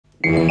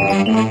Hello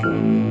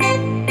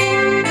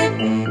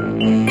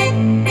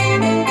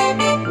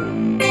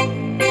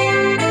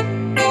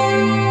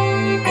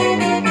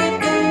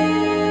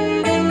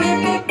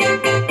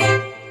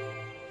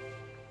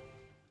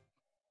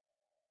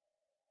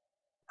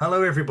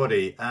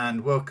everybody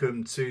and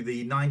welcome to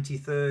the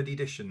 93rd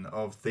edition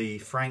of the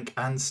Frank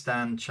and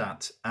Stan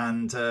chat.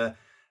 And for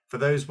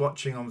those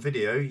watching on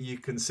video, you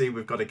can see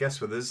we've got a guest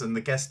with us, and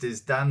the guest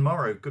is Dan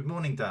Morrow. Good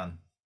morning, Dan.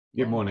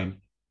 Good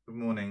morning. Good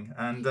morning.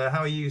 And how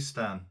are you,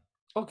 Stan?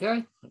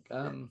 Okay.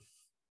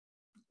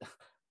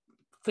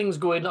 Things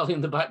going on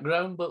in the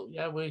background, but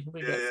yeah, we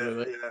get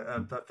through it.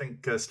 Yeah, I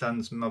think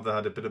Stan's mother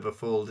had a bit of a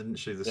fall, didn't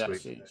she, this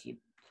week?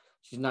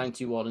 She's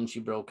 91 and she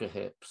broke her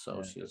hip,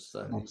 so she's.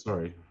 I'm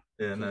sorry.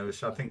 Yeah, no,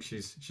 I think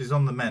she's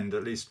on the mend.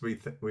 At least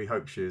we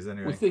hope she is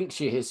anyway. We think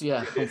she is,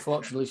 yeah.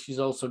 Unfortunately, she's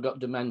also got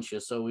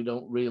dementia, so we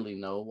don't really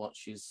know what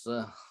she's.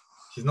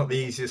 She's not the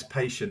easiest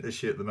patient, is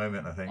she, at the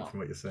moment? I think, from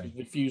what you're saying.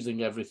 She's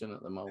refusing everything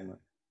at the moment.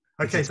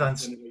 Okay, Dan.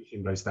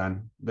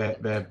 Stan.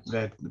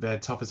 They're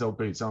tough as old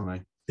boots,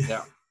 aren't they?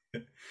 Yeah.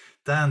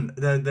 Dan,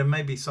 there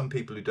may be some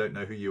people who don't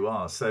know who you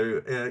are. So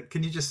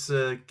can you just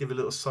give a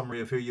little summary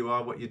of who you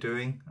are, what you're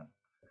doing?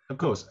 Of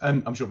course.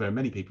 I'm sure there are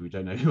many people who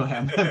don't know who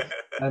I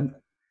am.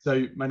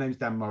 So my name's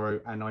Dan Morrow,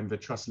 and I'm the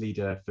trust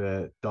leader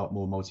for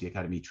Dartmoor Multi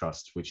Academy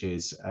Trust, which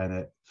is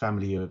a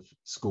family of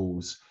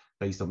schools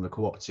based on the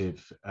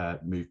co-operative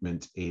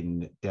movement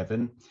in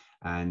Devon.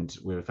 And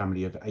we're a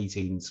family of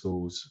 18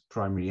 schools,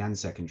 primary and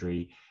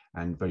secondary,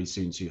 and very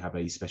soon to have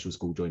a special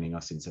school joining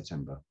us in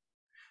September.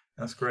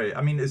 That's great.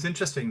 I mean, it's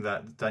interesting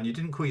that, Dan, you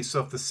didn't call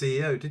yourself the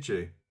CEO, did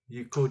you?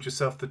 You called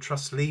yourself the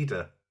trust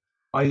leader.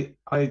 I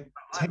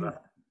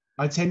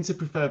tend to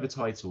prefer the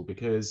title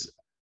because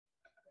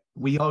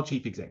we are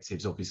chief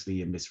executives,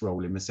 obviously, in this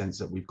role, in the sense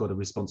that we've got a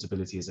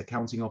responsibility as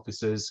accounting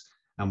officers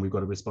and we've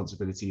got a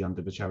responsibility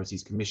under the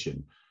Charities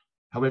Commission.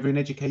 However, in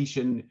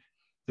education,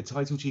 the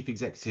title chief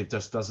executive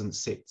just doesn't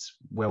sit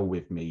well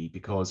with me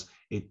because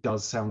it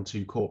does sound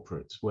too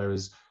corporate,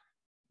 whereas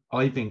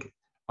I think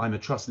I'm a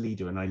trust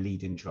leader and I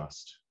lead in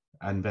trust.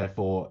 And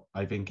therefore,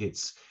 I think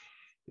it's,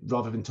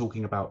 rather than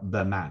talking about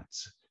the mat,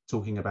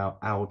 talking about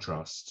our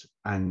trust.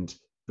 And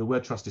the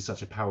word trust is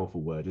such a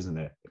powerful word, isn't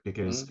it?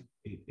 Because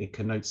it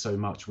connotes so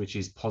much, which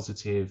is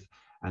positive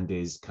and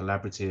is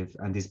collaborative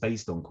and is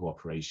based on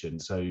cooperation.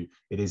 So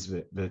it is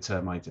the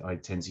term I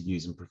tend to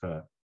use and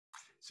prefer.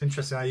 It's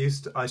interesting.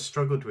 I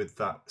struggled with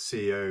that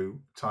CEO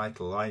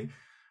title. I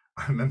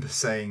remember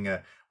saying,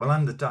 well,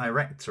 I'm the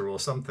director or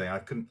something.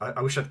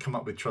 I wish I'd come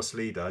up with trust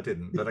leader. I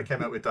didn't, but I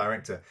came up with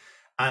director.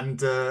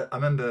 And I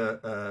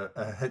remember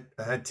a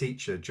head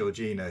teacher,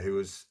 Georgina, who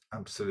was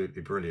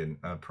absolutely brilliant,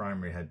 a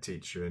primary head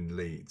teacher in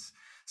Leeds,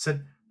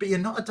 said, but you're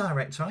not a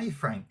director, are you,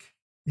 Frank?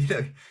 You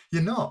know,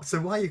 you're not. So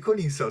why are you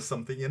calling yourself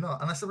something you're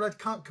not? And I said, well, I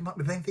can't come up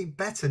with anything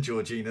better,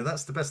 Georgina.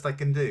 That's the best I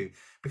can do,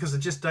 because I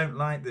just don't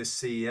like this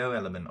CEO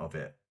element of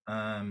it.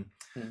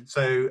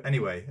 So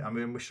anyway, I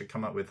mean, we should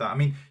come up with that. I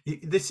mean,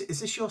 is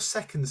this your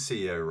second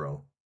CEO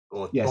role?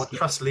 Or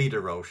trust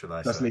leader role, should I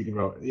say? Trust leader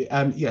role.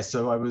 Yes,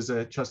 so I was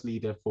a trust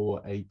leader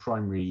for a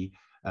primary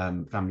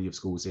family of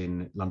schools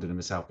in London and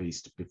the South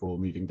East before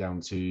moving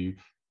down to,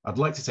 I'd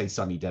like to say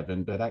sunny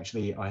Devon, but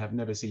actually I have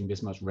never seen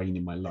this much rain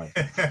in my life.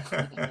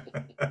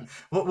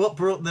 What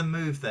brought the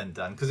move then,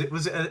 Dan? Because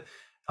was it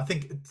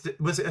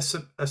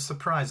a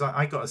surprise?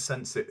 I got a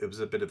sense it was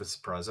a bit of a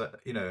surprise.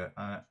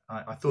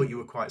 I thought you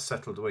were quite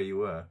settled where you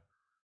were.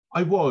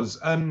 I was.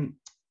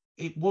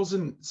 It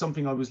wasn't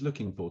something I was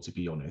looking for, to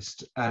be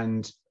honest,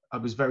 and I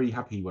was very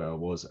happy where I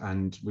was,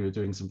 and we were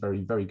doing some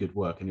very, very good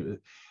work. And it was,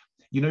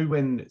 you know,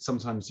 when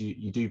sometimes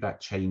you do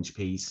that change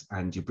piece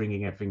and you're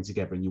bringing everything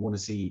together and you want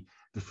to see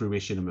the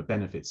fruition and the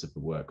benefits of the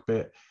work.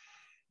 But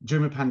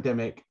during the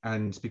pandemic,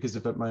 and because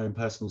of my own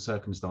personal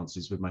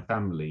circumstances with my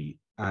family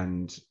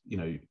and, you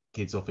know,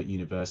 kids off at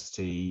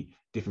university,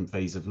 different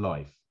phase of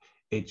life,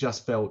 it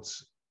just felt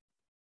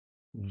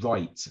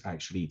right,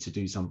 actually, to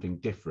do something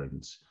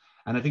different.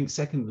 And I think,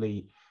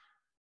 secondly,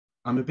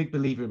 I'm a big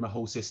believer in the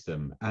whole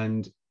system.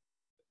 And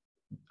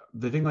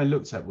the thing I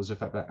looked at was the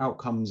fact that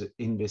outcomes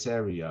in this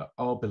area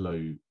are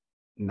below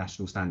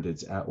national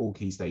standards at all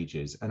key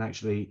stages. And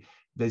actually,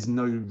 there's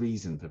no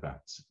reason for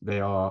that. They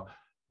are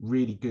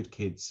really good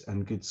kids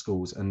and good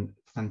schools and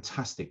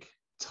fantastic,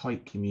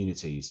 tight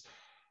communities.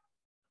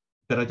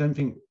 But I don't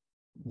think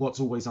what's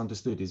always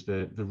understood is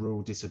the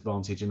rural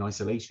disadvantage and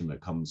isolation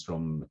that comes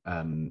from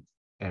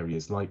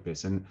areas like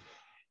this. And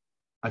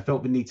I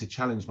felt the need to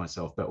challenge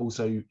myself, but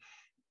also,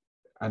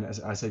 and as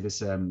I say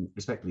this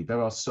respectfully,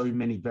 there are so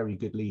many very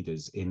good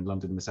leaders in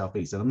London and the South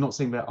East. And I'm not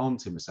saying there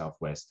aren't in the South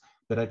West,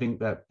 but I think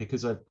that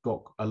because I've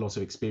got a lot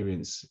of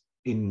experience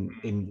in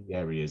the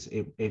areas,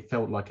 it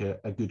felt like a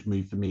good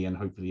move for me, and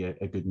hopefully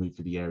a good move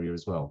for the area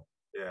as well.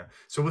 Yeah.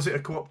 So was it a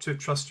cooperative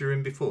trust you're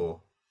in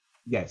before?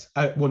 Yes.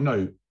 Well,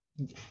 no.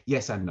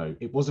 Yes and no.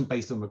 It wasn't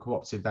based on the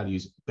cooperative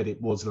values, but it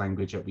was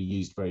language that we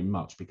used very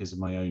much because of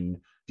my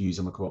own views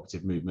on the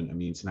cooperative movement and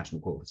the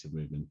international cooperative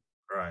movement.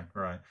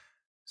 Right.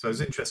 So I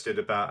was interested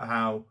about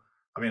how,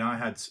 I mean, I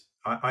had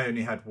I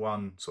only had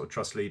one sort of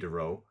trust leader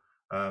role,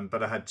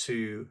 but I had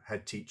two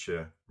head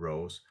teacher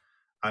roles.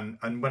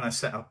 And when I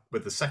set up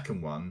with the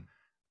second one,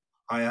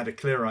 I had a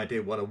clear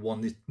idea what I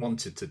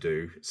wanted to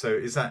do. So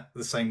is that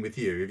the same with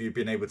you? Have you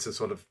been able to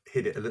sort of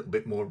hit it a little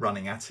bit more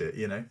running at it,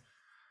 you know?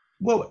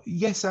 Well,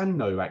 yes and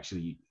no,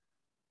 actually.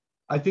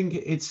 I think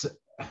it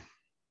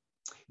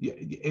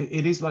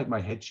is like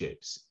my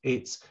headships.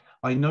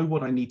 I know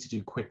what I need to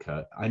do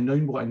quicker. I know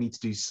what I need to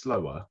do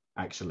slower,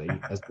 actually,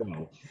 as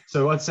well.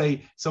 So I'd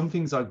say some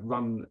things I've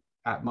run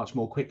at much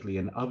more quickly,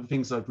 and other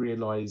things I've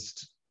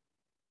realized.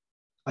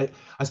 I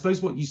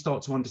suppose what you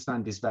start to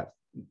understand is that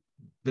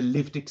the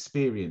lived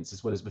experience,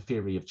 as well as the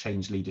theory of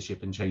change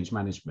leadership and change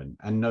management,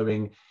 and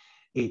knowing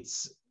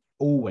it's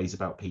always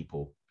about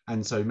people.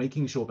 And so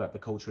making sure that the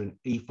culture and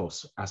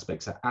ethos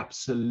aspects are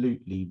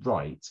absolutely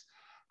right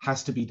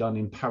has to be done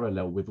in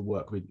parallel with the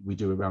work we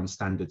do around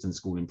standards and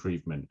school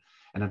improvement.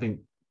 And I think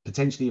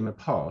potentially in the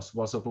past,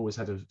 whilst I've always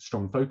had a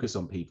strong focus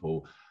on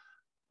people,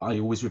 I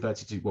always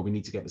reverted to, well, we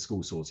need to get the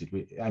school sorted.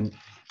 And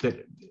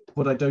that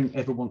what I don't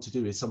ever want to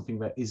do is something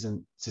that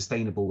isn't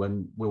sustainable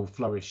and will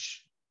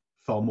flourish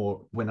far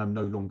more when I'm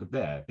no longer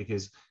there,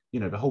 because, you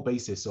know, the whole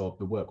basis of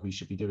the work we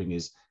should be doing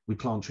is we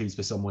plant trees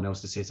for someone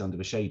else to sit under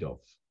the shade of.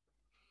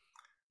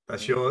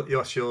 That's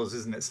yours,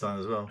 isn't it, Stan,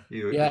 as well?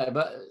 Yeah,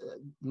 but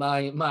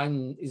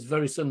mine is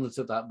very similar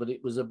to that, but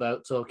it was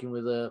about talking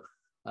with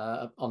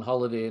on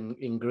holiday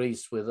in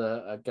Greece with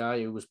a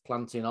guy who was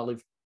planting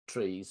olive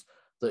trees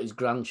that his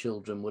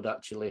grandchildren would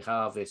actually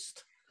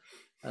harvest,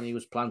 and he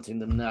was planting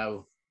them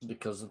now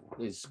because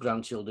his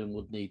grandchildren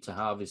would need to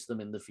harvest them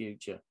in the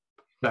future.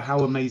 But how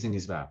amazing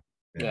is that?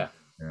 Yeah.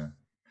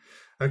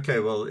 Okay,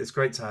 well, it's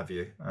great to have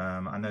you.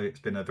 I know it's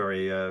been a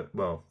very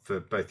well, for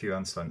both you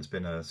and Stan, it's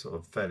been a sort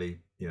of fairly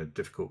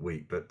difficult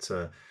week, but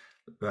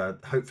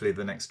hopefully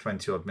the next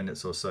 20 odd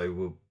minutes or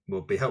so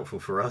will be helpful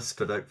for us,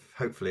 but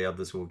hopefully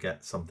others will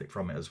get something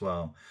from it as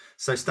well.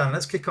 So Stan,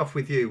 let's kick off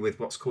with you with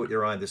what's caught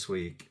your eye this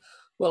week.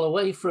 Well,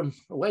 away from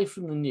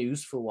the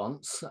news for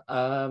once,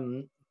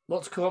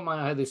 what's caught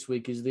my eye this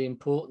week is the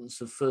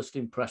importance of first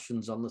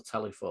impressions on the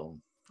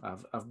telephone.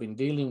 I've been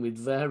dealing with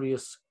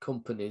various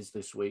companies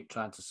this week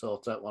trying to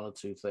sort out one or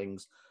two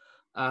things,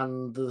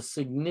 and the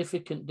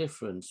significant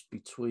difference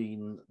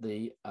between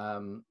the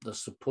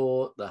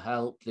support, the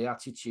help, the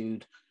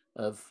attitude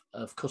of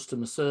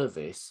customer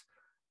service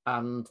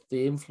and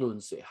the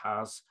influence it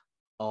has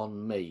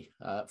on me.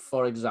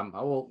 For example,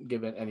 I won't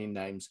give it any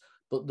names,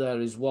 but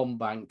there is one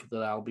bank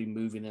that I'll be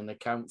moving an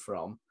account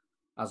from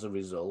as a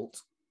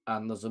result,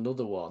 and there's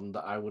another one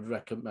that I would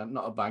recommend,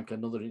 not a bank,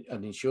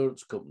 an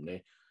insurance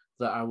company,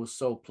 that I was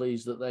so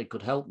pleased that they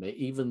could help me,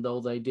 even though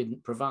they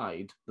didn't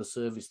provide the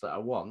service that I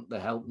want. They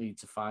helped me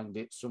to find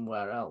it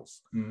somewhere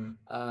else.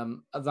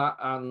 That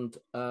and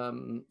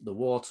the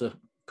water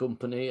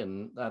company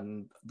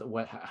and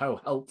how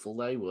helpful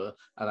they were.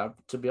 And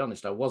to be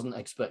honest, I wasn't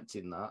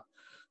expecting that.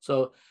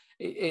 So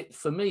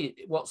for me,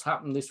 what's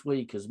happened this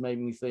week has made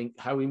me think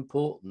how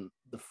important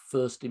the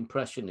first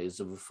impression is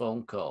of a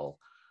phone call.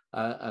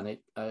 And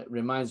it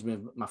reminds me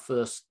of my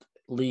first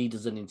lead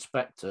as an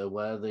inspector,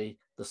 where the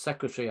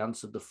secretary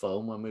answered the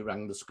phone when we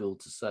rang the school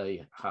to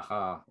say,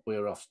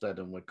 we're Ofsted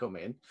and we're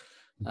coming.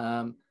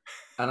 And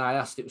I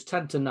asked, it was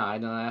 10 to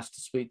 9, and I asked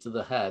to speak to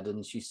the head,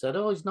 and she said,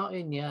 oh, he's not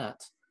in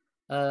yet.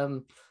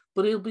 But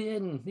he'll be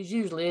in. He's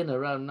usually in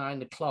around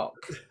 9 o'clock.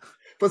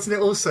 Wasn't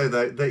it also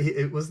though that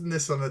it wasn't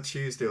this on a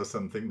Tuesday or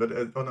something, but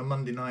on a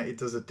Monday night he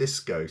does a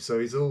disco, so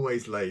he's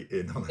always late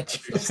in on a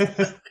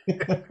Tuesday.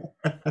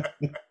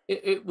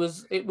 It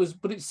was,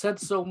 but it said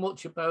so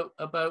much about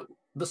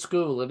the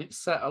school, and it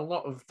set a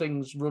lot of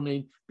things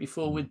running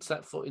before we'd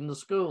set foot in the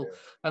school. Yeah.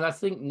 And I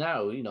think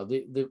now,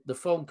 the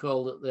phone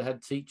call that the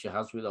head teacher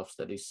has with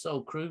Ofsted is so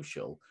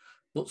crucial,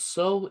 but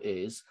so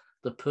is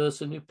the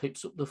person who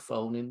picks up the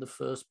phone in the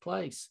first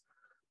place.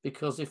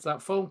 Because if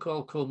that phone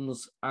call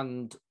comes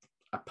and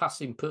a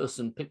passing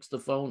person picks the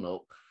phone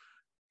up,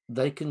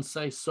 they can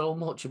say so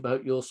much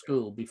about your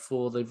school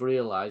before they've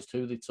realised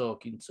who they're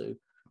talking to.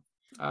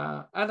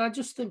 And I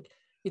just think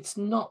it's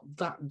not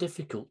that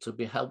difficult to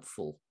be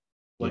helpful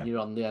when you're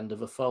on the end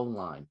of a phone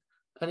line.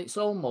 And it's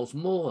almost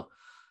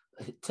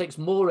it takes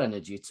more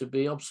energy to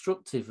be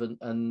obstructive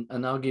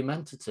and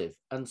argumentative.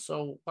 And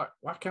so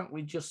why can't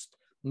we just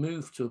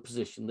move to a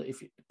position that,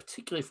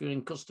 particularly if you're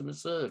in customer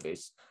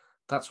service,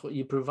 that's what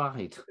you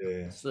provide,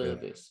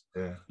 service.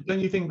 Yeah. Don't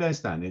you think there,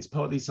 Stan, it's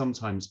partly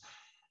sometimes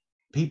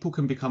people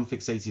can become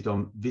fixated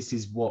on this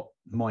is what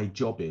my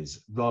job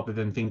is, rather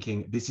than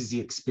thinking this is the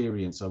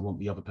experience I want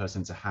the other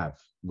person to have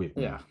with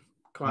me. Yeah,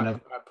 quite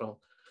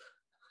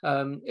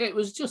problem. It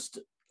was just,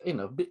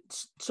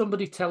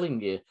 somebody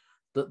telling you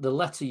that the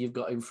letter you've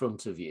got in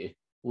front of you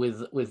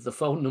with the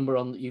phone number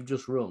on that you've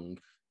just rung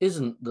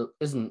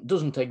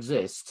doesn't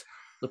exist.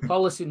 The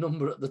policy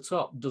number at the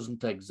top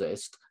doesn't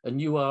exist,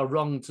 and you are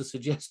wrong to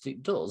suggest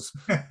it does.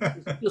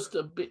 It's just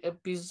a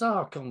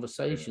bizarre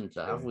conversation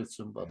to have with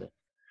somebody.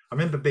 I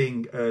remember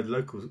being a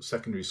local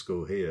secondary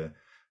school here.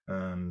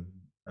 When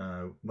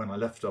I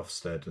left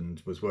Ofsted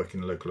and was working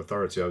in the local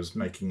authority, I was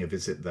making a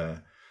visit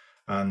there.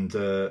 And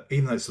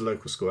even though it's a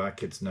local school, our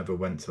kids never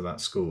went to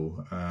that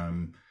school.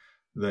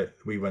 That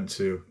we went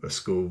to a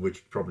school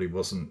which probably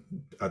wasn't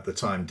at the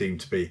time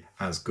deemed to be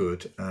as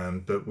good,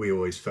 but we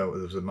always felt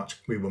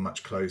we were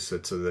much closer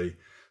to the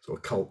sort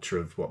of culture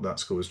of what that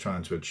school was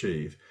trying to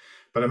achieve.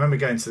 But I remember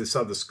going to this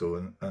other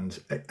school and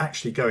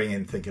actually going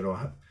in thinking,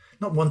 oh,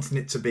 not wanting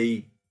it to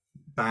be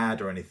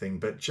bad or anything,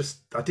 but just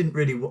I didn't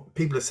really.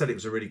 People have said it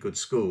was a really good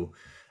school,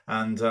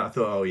 and I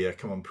thought, oh yeah,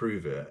 come on,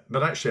 prove it.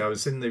 But actually, I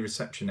was in the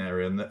reception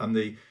area, and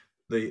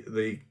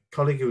the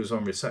colleague who was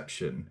on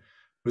reception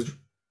was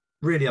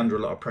really under a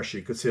lot of pressure.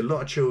 You could see a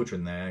lot of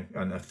children there,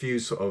 and a few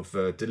sort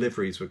of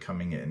deliveries were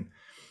coming in.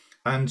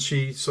 And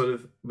she sort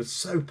of was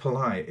so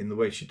polite in the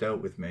way she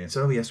dealt with me and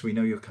said, oh, yes, we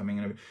know you're coming.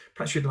 And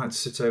perhaps you'd like to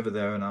sit over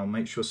there and I'll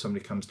make sure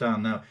somebody comes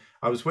down. Now,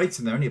 I was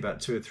waiting there only about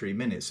 2 or 3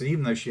 minutes. And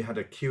even though she had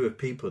a queue of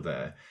people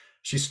there,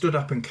 she stood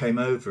up and came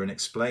over and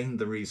explained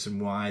the reason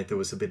why there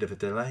was a bit of a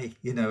delay,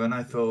 and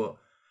I thought,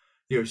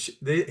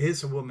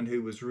 here's a woman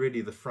who was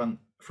really the front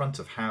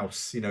of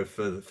house,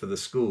 for the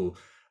school,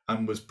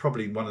 and was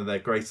probably one of their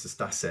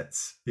greatest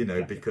assets,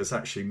 because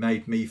actually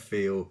made me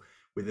feel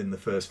within the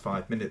first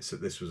 5 minutes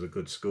that this was a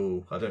good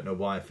school. I don't know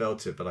why I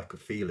felt it, but I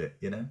could feel it,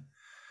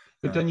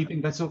 But don't you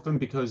think that's often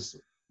because,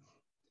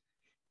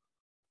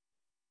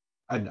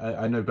 and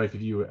I know both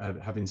of you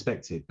have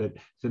inspected, but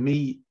for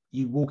me,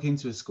 you walk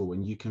into a school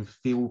and you can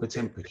feel the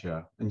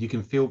temperature and you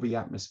can feel the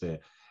atmosphere.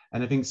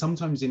 And I think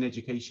sometimes in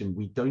education,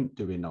 we don't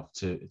do enough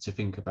to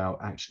think about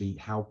actually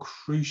how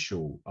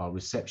crucial our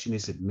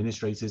receptionists,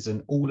 administrators,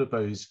 and all of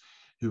those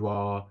who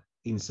are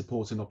in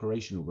support and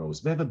operational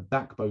roles. They're the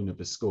backbone of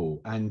the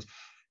school. And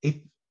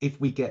if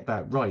we get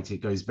that right,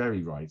 it goes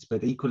very right.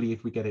 But equally,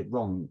 if we get it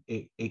wrong,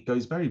 it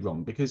goes very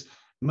wrong, because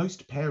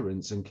most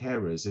parents and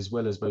carers, as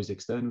well as those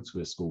external to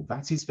a school,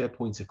 that is their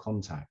point of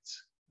contact.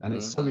 And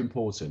it's so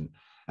important.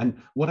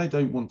 And what I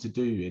don't want to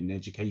do in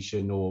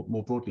education or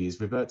more broadly is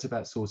revert to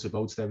that sort of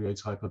old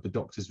stereotype of the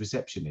doctor's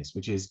receptionist,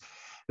 which is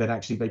that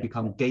actually they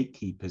become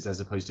gatekeepers as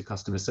opposed to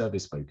customer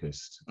service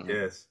focused.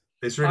 Yes,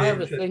 it's really. I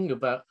have a thing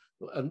about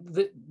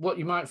what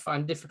you might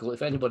find difficult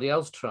if anybody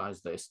else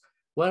tries this.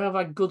 Where I've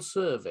had good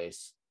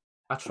service,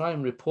 I try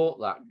and report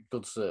that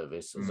good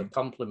service as a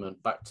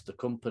compliment back to the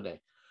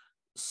company.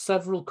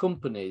 Several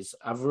companies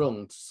I've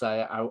rung to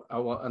say I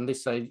want, and they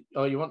say,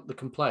 "Oh, you want the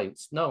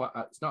complaints?" No,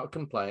 it's not a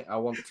complaint. I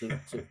want to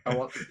I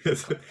want.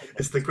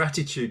 It's the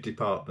gratitude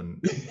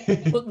department.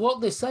 But what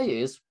they say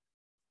is,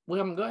 we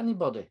haven't got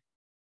anybody.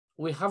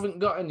 We haven't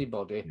got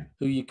anybody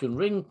who you can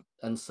ring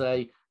and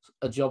say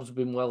a job's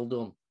been well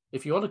done.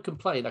 If you want to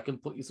complain, I can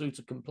put you through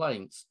to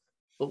complaints,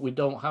 but we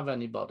don't have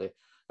anybody.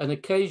 And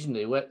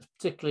occasionally,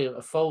 particularly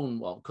a phone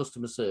one,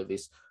 customer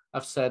service,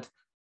 I've said,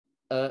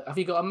 have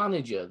you got a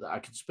manager that I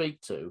can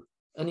speak to?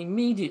 And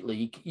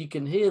immediately you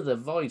can hear their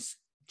voice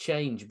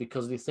change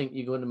because they think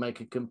you're going to make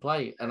a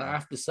complaint. And I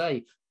have to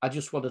say, I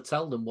just want to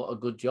tell them what a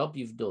good job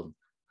you've done.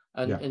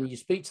 And you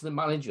speak to the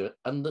manager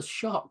and the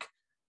shock,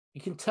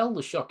 you can tell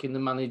the shock in the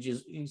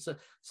managers. You say,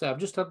 I've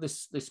just had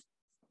this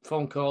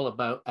phone call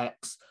about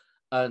X,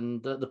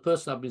 and the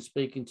person I've been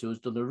speaking to has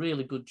done a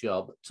really good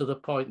job to the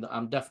point that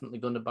I'm definitely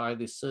going to buy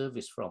this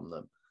service from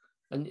them.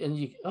 And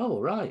you, oh,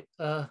 right.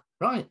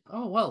 Right.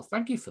 Oh, well,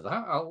 thank you for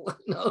that. I'll,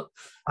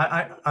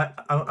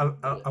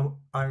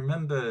 I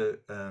remember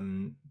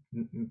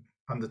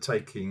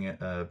undertaking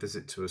a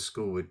visit to a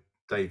school with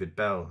David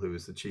Bell, who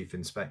was the chief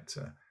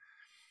inspector.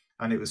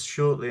 And it was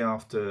shortly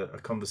after a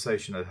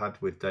conversation I'd had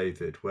with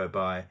David,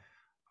 whereby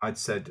I'd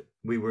said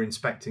we were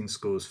inspecting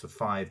schools for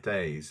 5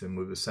 days and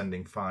we were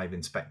sending 5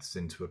 inspectors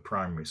into a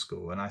primary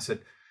school. And I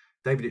said,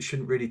 David, it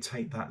shouldn't really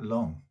take that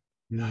long.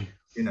 No.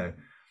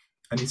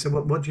 And he said,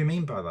 well, what do you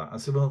mean by that? I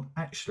said, well,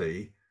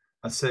 actually,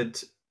 I said,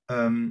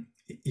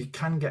 you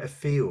can get a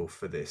feel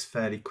for this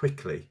fairly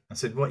quickly. I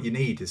said, what you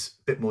need is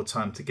a bit more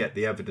time to get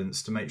the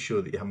evidence to make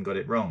sure that you haven't got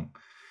it wrong.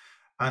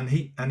 And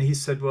he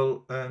said,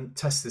 well,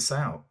 test this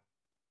out.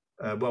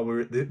 Well,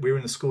 we were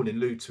in a school in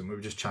Luton. We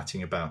were just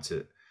chatting about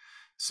it.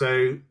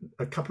 So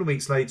a couple of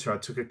weeks later, I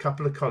took a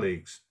couple of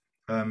colleagues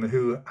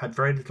who had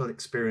very little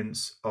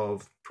experience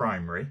of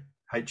primary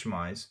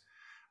HMIs,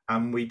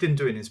 and we didn't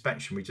do an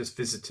inspection. We just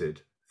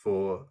visited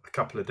for a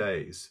couple of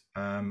days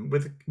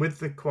with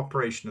the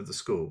cooperation of the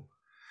school.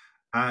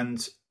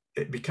 And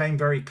it became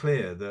very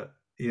clear that,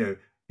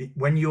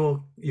 when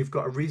you've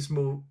got a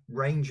reasonable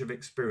range of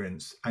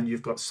experience and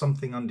you've got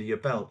something under your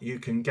belt, you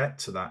can get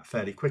to that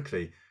fairly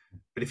quickly.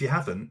 But if you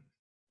haven't,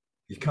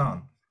 you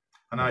can't.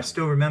 And I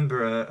still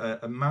remember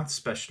a maths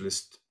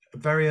specialist,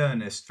 very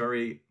earnest,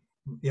 very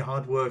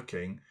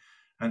hardworking,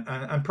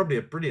 and probably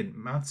a brilliant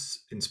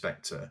maths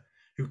inspector,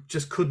 who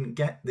just couldn't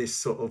get this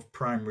sort of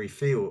primary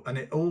feel. And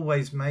it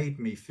always made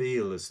me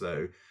feel as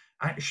though,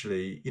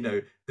 actually,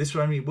 this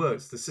only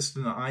works. The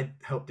system that I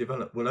helped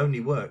develop will only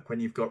work when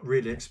you've got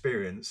really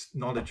experienced,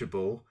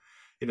 knowledgeable,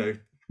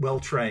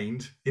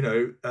 well-trained,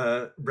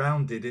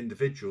 rounded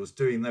individuals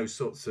doing those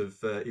sorts of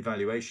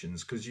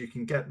evaluations, because you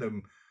can get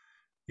them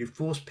you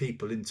force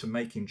people into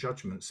making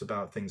judgments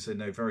about things they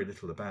know very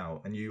little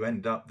about, and you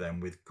end up then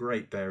with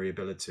great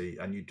variability,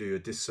 and you do a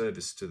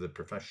disservice to the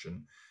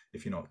profession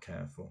if you're not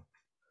careful.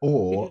 We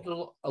Or did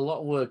a lot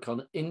of work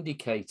on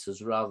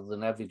indicators rather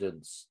than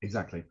evidence,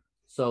 exactly.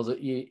 so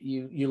that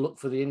you look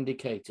for the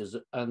indicators,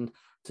 and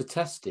to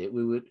test it,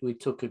 we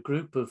took a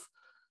group of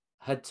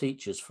head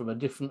teachers from a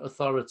different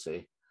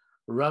authority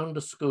around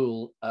a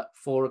school at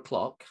 4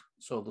 o'clock.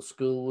 So the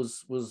school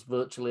was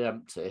virtually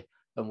empty,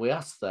 and we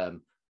asked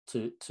them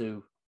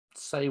to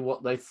say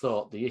what they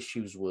thought the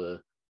issues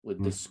were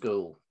with this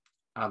school,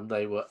 and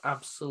they were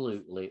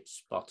absolutely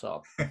spot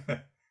on.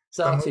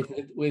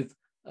 Started with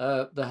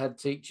the head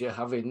teacher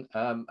having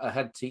a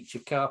head teacher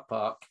car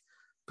park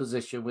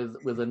position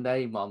with a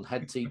name on,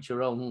 head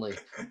teacher only,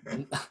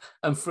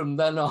 and from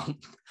then on,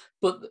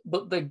 but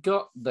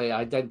they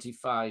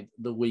identified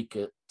the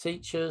weaker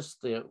teachers,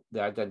 they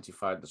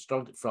identified the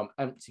strong from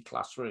empty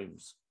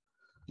classrooms.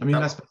 I mean,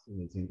 that's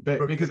fascinating,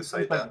 but because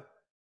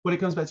Well, it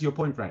comes back to your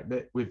point, Frank,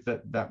 that with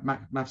that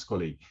maths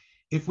colleague,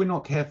 if we're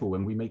not careful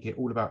when we make it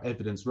all about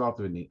evidence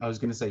rather than, I was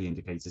going to say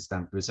indicators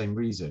stand for the same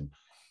reason,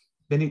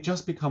 then it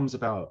just becomes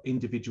about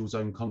individuals'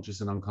 own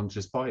conscious and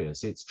unconscious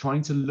bias. It's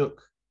trying to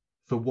look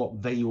for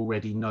what they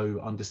already know,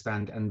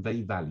 understand, and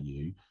they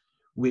value,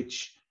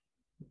 which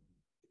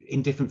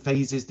in different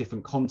phases,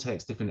 different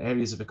contexts, different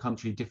areas of the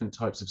country, different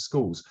types of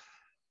schools,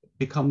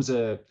 becomes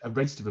a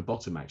race to the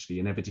bottom, actually,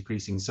 in ever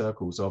decreasing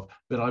circles of,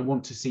 but I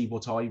want to see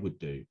what I would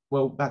do.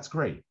 Well, that's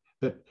great,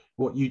 but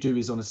what you do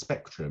is on a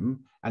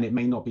spectrum, and it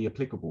may not be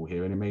applicable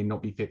here, and it may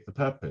not be fit for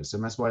purpose.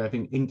 And that's why I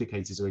think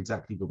indicators are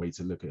exactly the way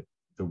to look at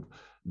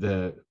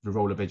the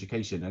role of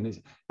education.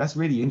 And that's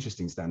really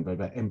interesting, Stan, though,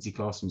 that empty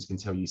classrooms can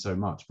tell you so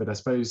much. But I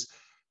suppose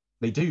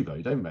they do,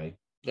 though, don't they?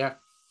 Yeah,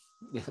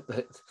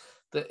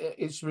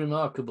 it's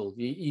remarkable.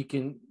 You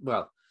can,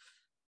 well,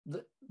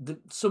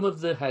 some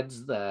of the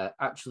heads there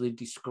actually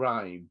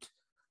described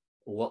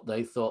what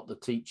they thought the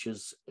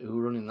teachers who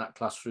were running that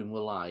classroom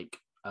were like,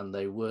 and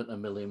they weren't a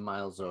million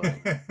miles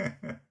away.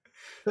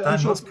 Dan,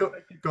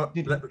 got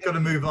to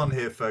move on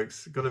here,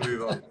 folks. Got to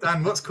move on.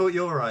 Dan, what's caught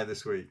your eye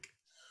this week?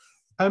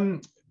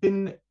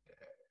 Been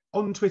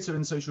on Twitter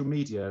and social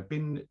media,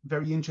 been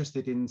very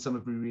interested in some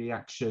of the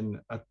reaction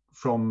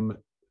from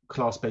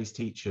class-based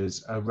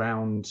teachers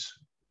around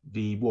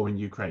the war in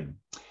Ukraine,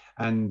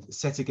 and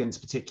set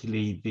against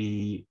particularly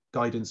the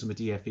guidance from the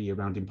DfE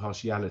around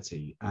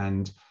impartiality.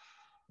 And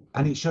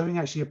it's showing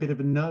actually a bit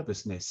of a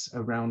nervousness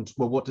around,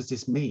 well, what does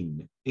this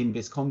mean in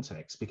this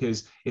context?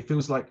 Because it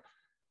feels like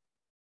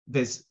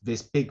there's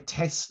this big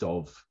test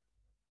of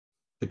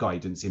the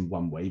guidance in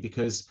one way,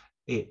 because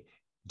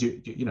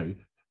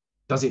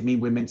does it mean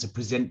we're meant to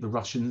present the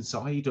Russian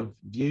side of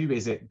view?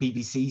 Is it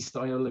BBC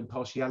style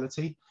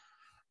impartiality?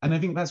 And I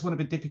think that's one of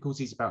the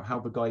difficulties about how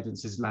the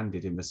guidance has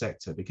landed in the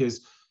sector,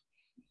 because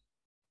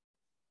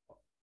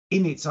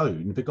in its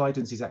own, the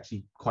guidance is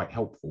actually quite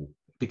helpful,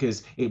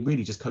 because it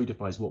really just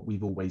codifies what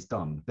we've always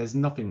done. There's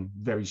nothing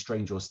very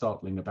strange or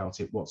startling about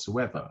it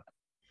whatsoever.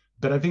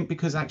 But I think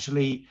because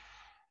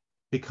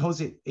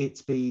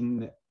it's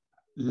been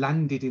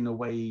landed in a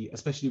way,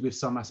 especially with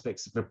some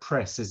aspects of the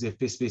press, as if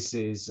this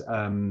is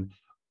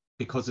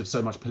because of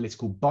so much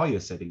political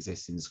bias that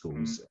exists in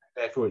schools,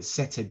 therefore it's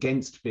set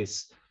against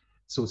this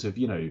sort of,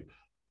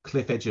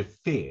 cliff edge of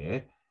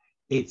fear.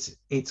 It's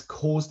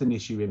caused an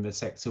issue in the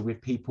sector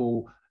with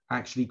people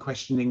actually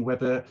questioning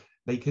whether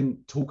they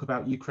can talk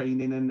about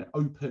Ukraine in an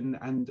open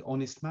and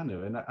honest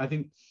manner. And I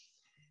think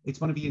it's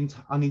one of the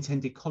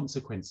unintended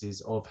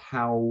consequences of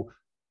how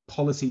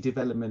policy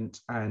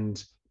development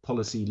and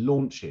policy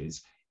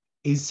launches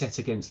is set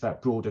against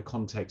that broader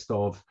context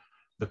of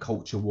the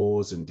culture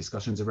wars and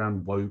discussions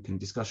around woke and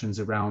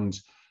discussions around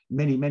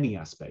many, many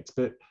aspects.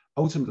 But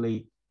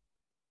ultimately,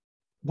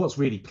 what's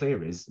really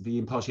clear is the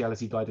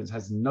impartiality guidance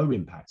has no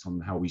impact on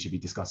how we should be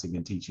discussing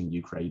and teaching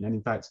Ukraine. And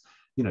in fact,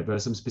 there are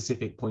some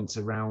specific points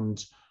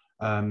around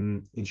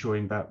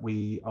ensuring that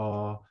we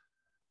are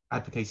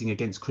advocating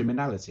against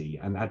criminality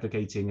and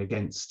advocating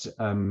against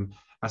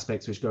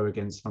aspects which go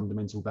against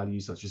fundamental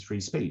values such as free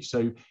speech.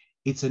 So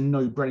it's a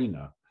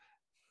no-brainer.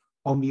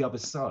 On the other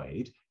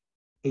side,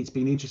 it's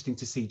been interesting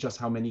to see just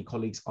how many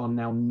colleagues are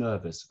now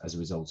nervous as a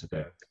result of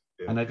it.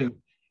 And I think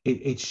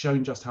it's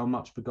shown just how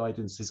much the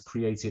guidance has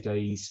created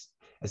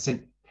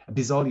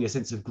bizarrely a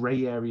sense of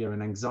grey area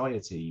and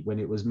anxiety when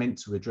it was meant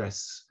to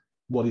address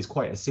what is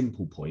quite a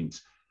simple point.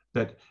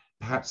 But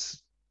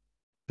perhaps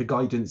the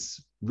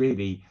guidance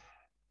really,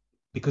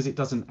 because it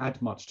doesn't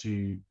add much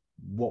to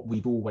what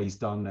we've always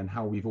done and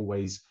how we've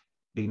always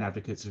been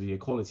advocates of the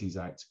Equalities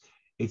Act,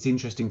 it's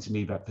interesting to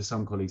me that for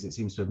some colleagues it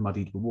seems to have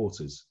muddied the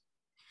waters.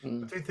 I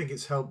don't think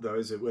it's helped, though,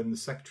 is it, when the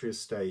Secretary of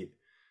State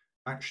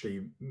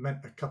actually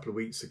met a couple of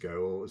weeks ago,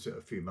 or was it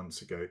a few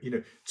months ago,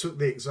 took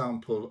the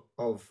example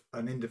of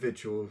an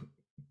individual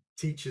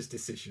teacher's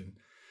decision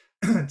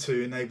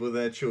to enable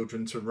their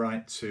children to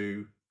write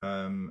to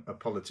a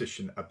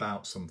politician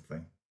about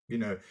something,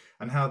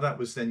 and how that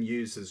was then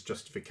used as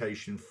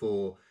justification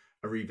for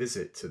a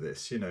revisit to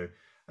this,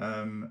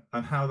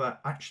 and how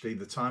that actually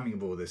the timing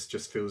of all this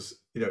just feels,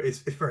 it's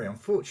very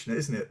unfortunate,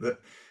 isn't it, that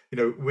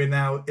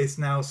it's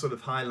now sort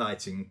of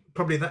highlighting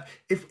probably that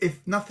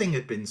if nothing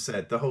had been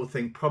said, the whole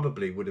thing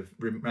probably would have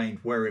remained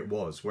where it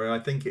was, where I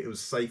think it was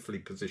safely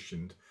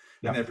positioned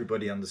and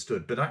everybody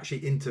understood. But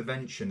actually,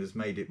 intervention has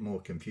made it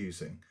more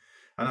confusing,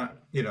 and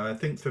I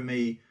think for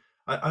me,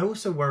 I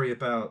also worry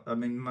about. I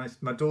mean,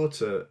 my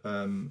daughter,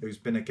 who's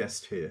been a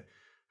guest here,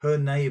 her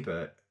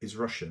neighbour is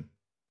Russian,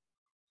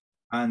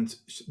 and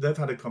they've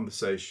had a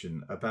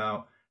conversation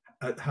about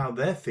how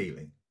they're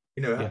feeling,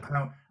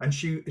 how, and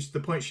it's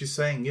the point she's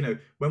saying,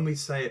 when we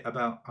say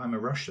about I'm a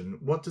Russian,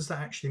 what does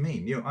that actually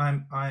mean?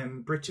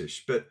 I'm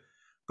British, but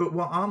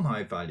what are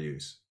my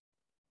values?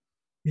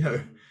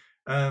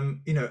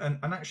 And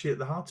actually at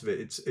the heart of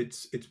it,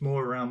 it's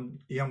more around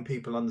young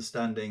people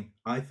understanding,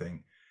 I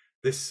think,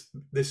 this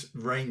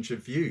range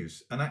of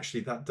views. And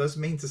actually that does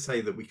mean to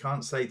say that we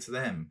can't say to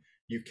them,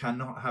 you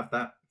cannot have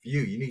that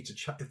view. You need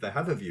to, if they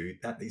have a view,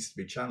 that needs to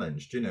be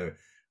challenged.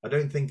 I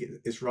don't think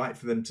it's right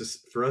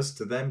for us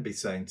to then be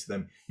saying to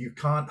them, you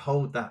can't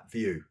hold that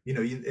view.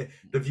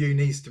 The view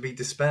needs to be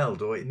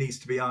dispelled, or it needs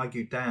to be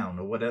argued down,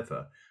 or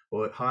whatever,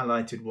 or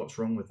highlighted what's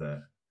wrong with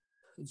it.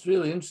 It's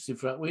really interesting,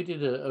 Frank. We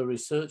did a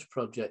research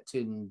project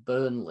in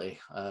Burnley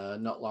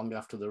not long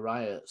after the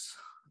riots,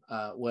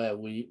 where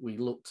we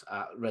looked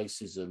at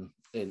racism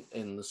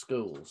in the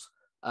schools.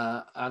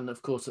 And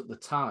of course, at the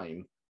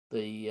time,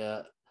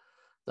 the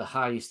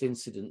highest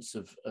incidence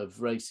of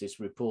racist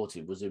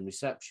reported was in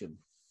reception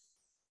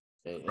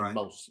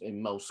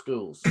in most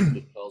schools,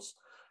 because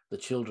the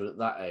children at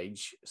that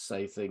age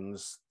say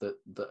things that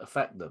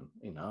affect them.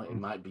 It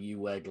might be you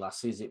wear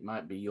glasses, it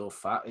might be you're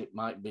fat, it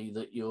might be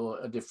that you're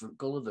a different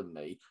colour than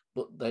me,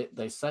 but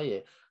they say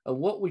it. And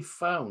what we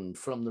found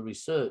from the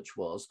research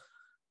was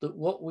that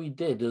what we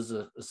did as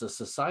a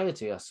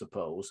society, I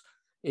suppose,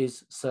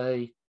 is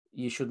say,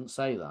 you shouldn't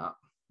say that.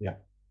 Yeah.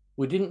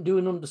 We didn't do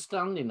an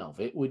understanding of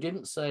it. We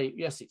didn't say,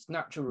 yes, it's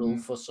natural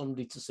for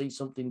somebody to see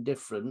something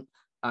different,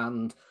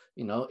 and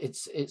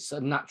it's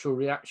a natural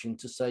reaction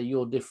to say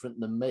you're different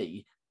than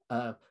me.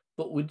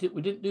 But we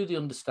didn't do the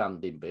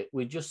understanding bit.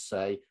 We just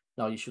say,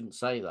 no, you shouldn't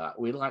say that.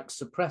 We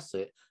suppress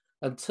it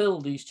until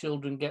these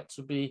children get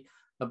to be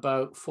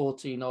about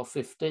 14 or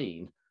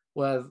 15,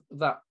 where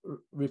that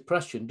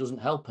repression doesn't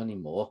help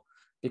anymore,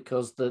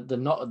 because they're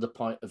not at the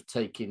point of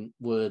taking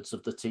words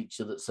of the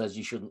teacher that says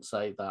you shouldn't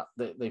say that.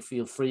 They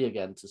feel free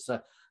again to say,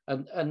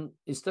 and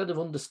instead of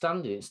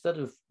understanding, instead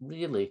of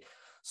really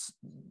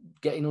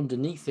getting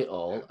underneath it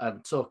all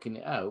and talking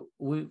it out,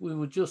 we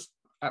were just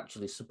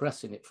actually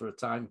suppressing it for a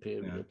time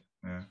period.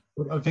 Yeah.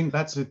 I think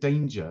that's a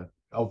danger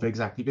of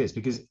exactly this,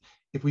 because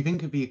if we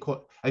think of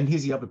and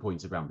here's the other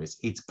point around this,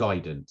 it's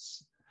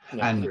guidance.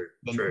 Yeah, and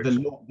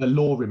the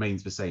law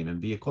remains the same,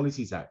 and the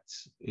Equalities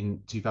Act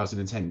in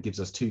 2010 gives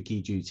us two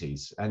key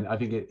duties, and I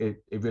think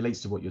it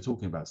relates to what you're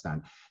talking about,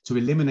 Stan. To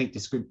eliminate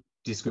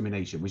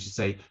discrimination, which is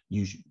say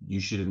you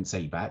shouldn't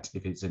say that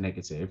if it's a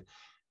negative.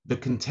 The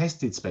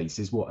contested space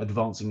is what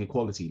advancing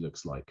equality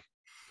looks like,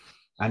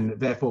 and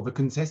therefore the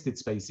contested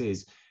space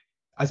is,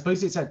 I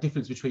suppose, it's that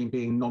difference between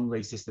being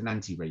non-racist and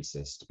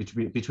anti-racist,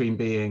 between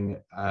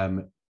being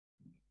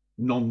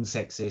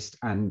non-sexist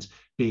and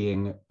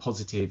being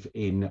positive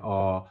in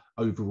our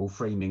overall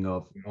framing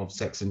of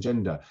sex and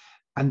gender.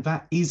 And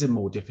that is a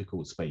more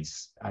difficult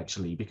space,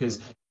 actually, because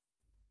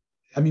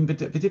I mean, the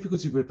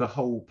difficulty with the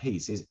whole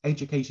piece is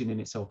education in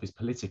itself is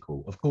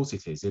political. Of course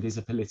it is. It is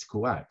a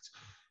political act.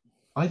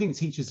 I think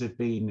teachers have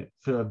been,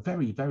 for a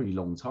very, very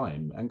long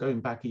time, and going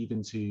back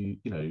even to,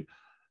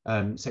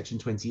 Section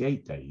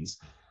 28 days,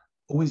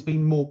 always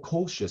been more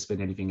cautious than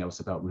anything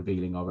else about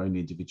revealing our own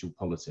individual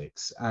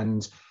politics,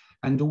 and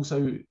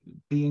also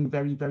being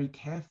very, very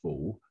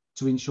careful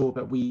to ensure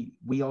that we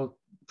are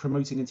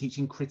promoting and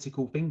teaching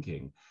critical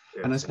thinking.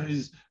 Yes. And I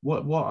suppose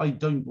what I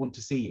don't want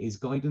to see is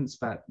guidance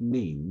that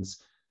means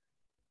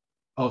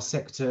our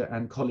sector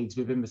and colleagues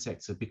within the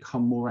sector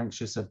become more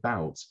anxious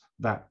about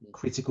that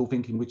critical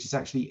thinking, which is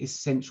actually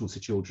essential to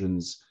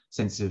children's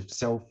sense of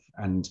self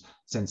and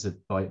sense of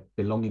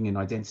belonging and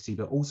identity,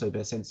 but also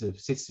their sense of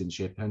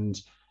citizenship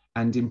and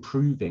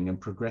improving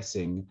and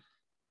progressing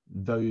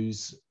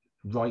those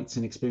rights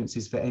and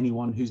experiences for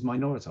anyone who's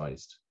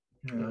minoritized.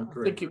 Yeah,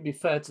 I think it'd be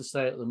fair to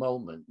say at the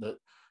moment that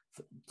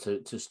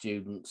to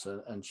students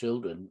and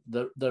children,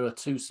 there are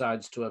two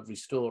sides to every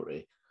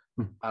story.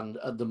 And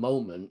at the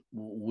moment,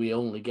 we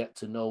only get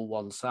to know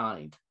one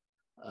side,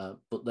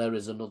 but there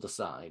is another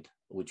side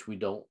which we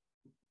don't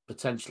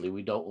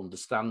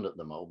understand at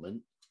the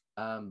moment,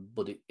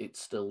 but it's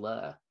still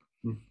there.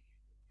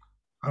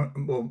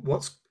 Well,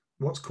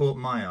 what's caught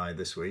my eye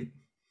this week?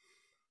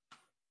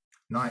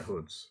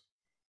 Knighthoods.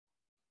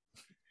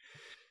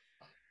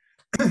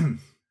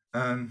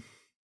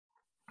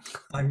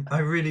 I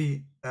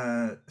really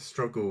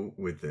struggle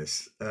with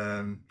this.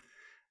 Let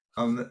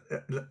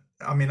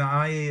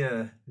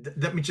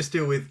me just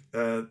deal with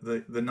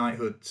the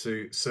knighthood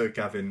to Sir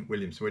Gavin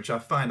Williamson, which I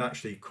find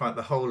actually quite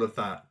the whole of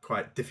that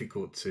quite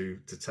difficult to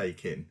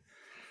take in.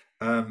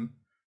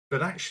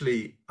 but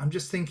actually, I'm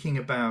just thinking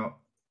about,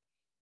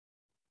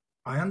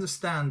 I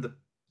understand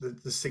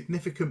the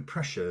significant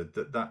pressure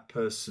that that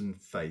person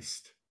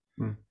faced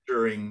Mm.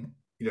 during,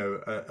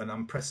 an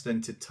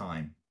unprecedented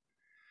time.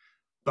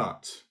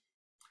 But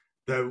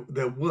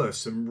there were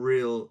some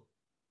real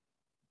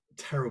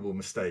terrible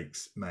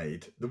mistakes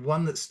made. The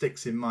one that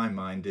sticks in my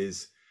mind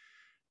is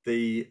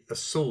the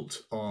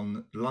assault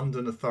on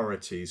London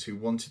authorities who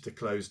wanted to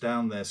close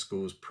down their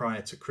schools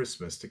prior to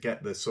Christmas to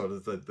get the sort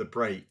of the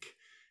break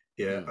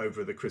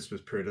over the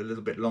Christmas period a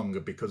little bit longer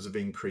because of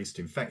increased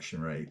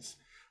infection rates,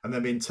 and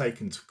they're being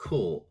taken to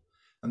court.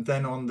 And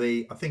then on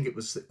I think it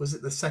was it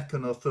the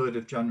 2nd or 3rd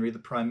of January, the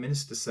Prime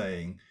Minister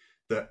saying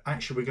that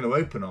actually we're going to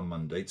open on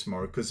Monday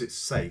tomorrow because it's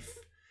safe.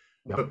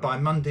 Yep. But by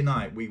Monday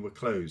night we were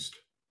closed.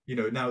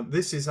 Now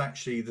this is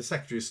actually, the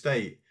Secretary of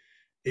State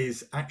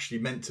is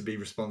actually meant to be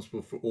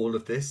responsible for all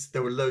of this.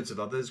 There were loads of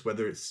others,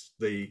 whether it's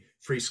the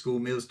free school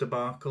meals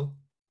debacle,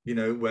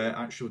 where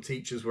actual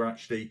teachers were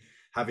actually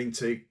having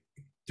to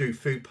do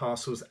food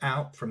parcels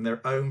out from their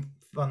own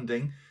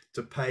funding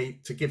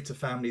to give to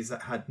families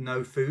that had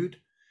no food.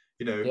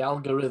 The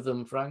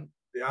algorithm, Frank.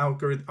 The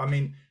algorithm. I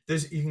mean,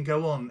 you can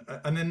go on,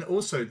 and then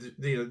also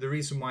the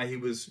reason why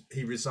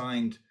he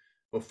resigned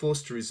or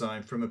forced to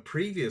resign from a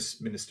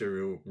previous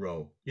ministerial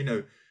role.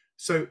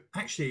 So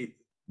actually,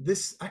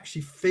 this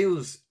actually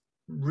feels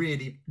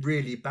really,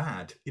 really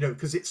bad.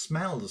 Because it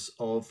smells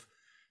of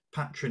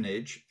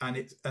patronage, and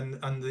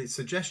the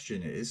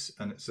suggestion is,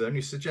 and it's the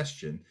only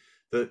suggestion,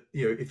 that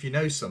if you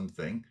know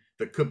something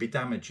that could be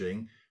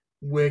damaging,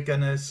 we're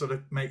going to sort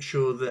of make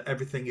sure that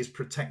everything is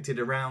protected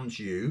around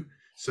you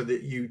so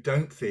that you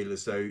don't feel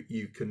as though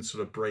you can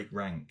sort of break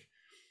rank.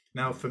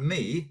 Now, for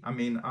me, I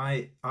mean,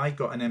 I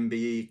got an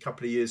MBE a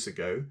couple of years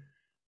ago,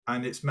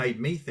 and it's made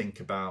me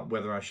think about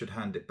whether I should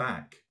hand it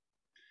back.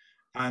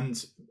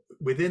 And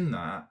within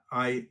that,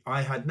 I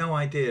had no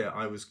idea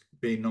I was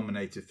being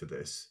nominated for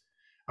this.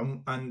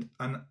 And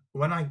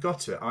when I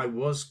got it, I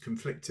was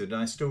conflicted,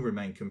 and I still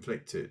remain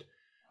conflicted.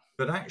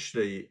 But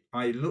actually,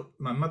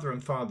 my mother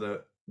and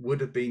father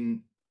would have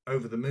been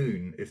over the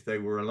moon if they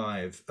were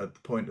alive at the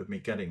point of me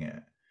getting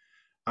it.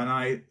 And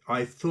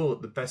I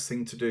thought the best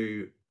thing to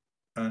do,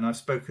 and I've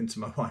spoken to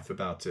my wife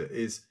about it,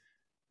 is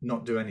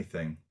not do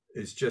anything.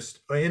 Is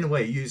just, in a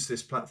way, use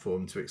this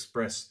platform to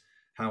express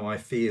how I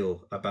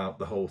feel about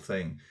the whole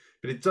thing.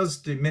 But it does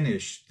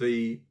diminish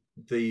the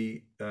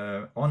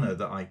honor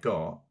that I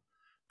got,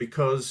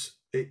 because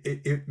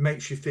it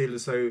makes you feel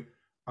as though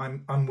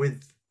I'm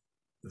with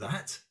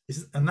that,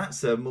 and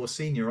that's a more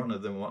senior honor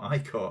than what I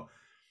got.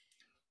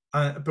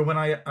 But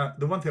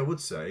the one thing I would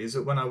say is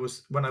that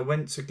when I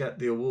went to get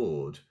the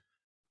award,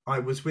 I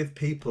was with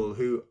people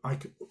who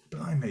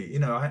blimey,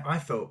 I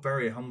felt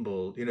very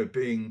humble,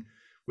 being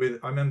with.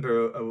 I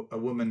remember a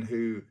woman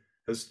who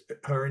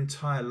her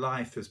entire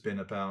life has been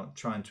about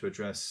trying to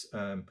address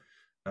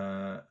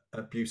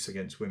abuse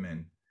against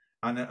women,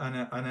 and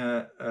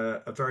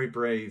a very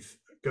brave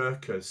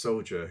Gurkha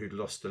soldier who'd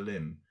lost a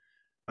limb.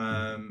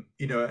 And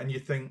you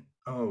think,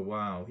 oh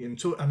wow,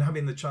 and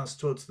having the chance to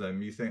talk to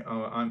them, you think,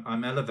 oh,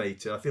 I'm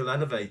elevated. I feel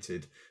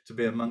elevated to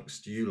be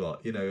amongst you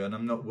lot, and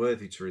I'm not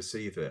worthy to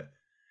receive it.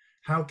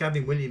 How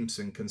Gavin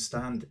Williamson can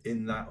stand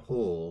in that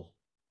hall,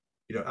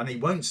 and he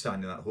won't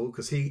stand in that hall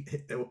because I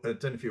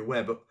don't know if you're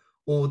aware, but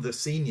all the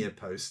senior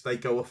posts, they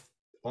go off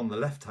on the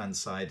left-hand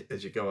side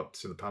as you go up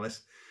to the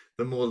palace.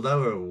 The more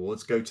lower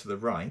awards go to the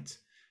right.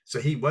 So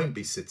he won't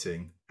be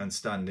sitting and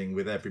standing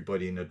with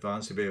everybody in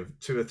advance. There'll be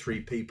 2 or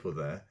 3 people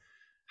there.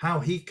 How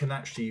he can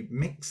actually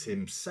mix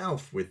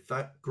himself with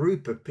that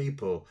group of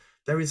people.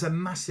 There is a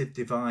massive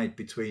divide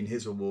between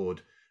his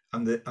award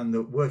and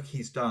the work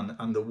he's done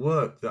and the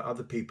work that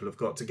other people have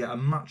got to get a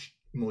much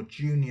more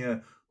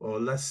junior or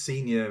less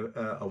senior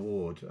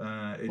award.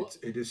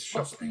 It is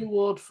shocking. What's the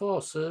award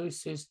for?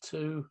 Services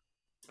to,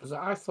 because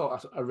I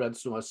thought I read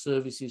somewhere,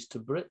 services to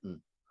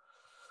Britain,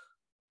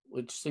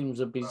 which seems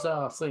a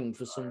bizarre thing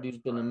for somebody who's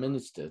been a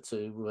minister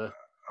to.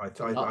 I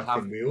think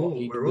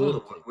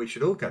we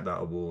should all get that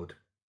award.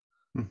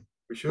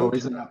 We should. Well,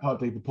 isn't that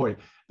partly the point?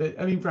 But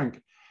I mean,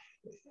 Frank,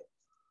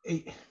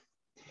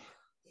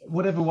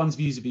 whatever one's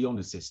views of the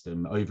honour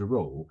system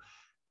overall,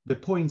 the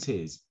point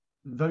is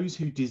those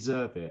who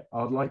deserve it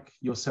are like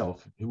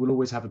yourself, who will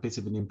always have a bit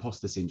of an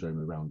imposter syndrome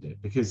around it,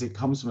 because it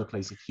comes from a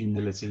place of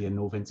humility and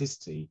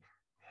authenticity.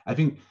 I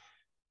think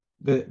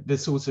the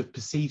sort of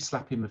perceived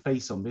slap in the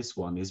face on this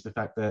one is the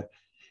fact that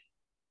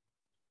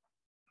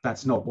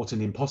that's not what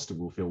an imposter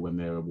will feel when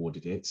they're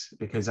awarded it,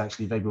 because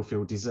actually they will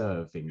feel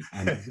deserving.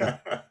 And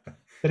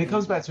but it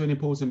comes back to an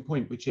important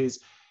point, which is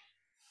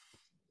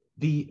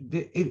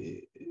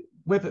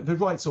whether the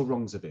rights or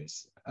wrongs of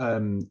this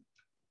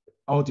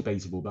are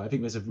debatable, but I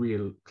think there's a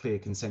real clear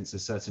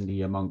consensus,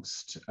 certainly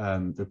amongst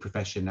the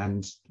profession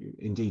and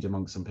indeed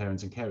amongst some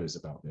parents and carers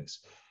about this.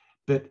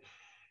 But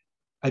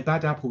a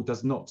bad apple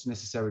does not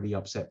necessarily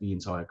upset the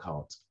entire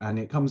cart. And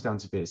it comes down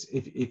to this: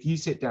 if you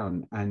sit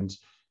down and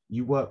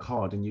you work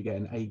hard and you get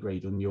an A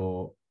grade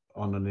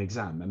on an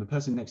exam, and the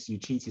person next to you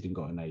cheated and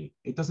got an A,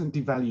 it doesn't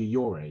devalue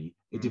your A,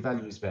 it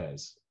devalues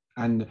theirs.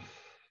 And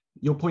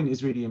your point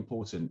is really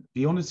important.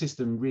 The honour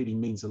system really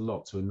means a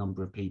lot to a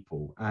number of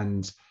people.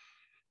 And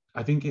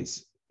I think you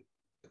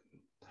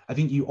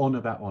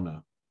honour that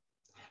honour.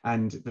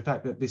 And the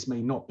fact that this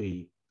may not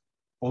be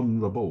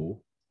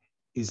honourable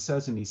is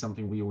certainly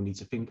something we all need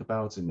to think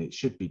about, and it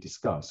should be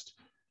discussed.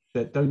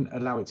 But don't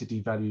allow it to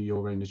devalue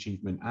your own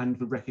achievement and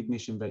the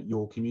recognition that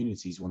your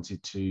communities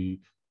wanted to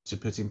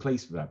put in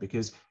place for that,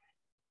 because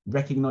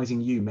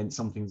recognizing you meant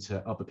something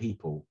to other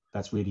people.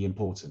 That's really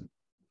important.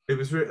 It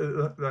was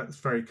that's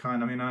very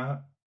kind. I mean,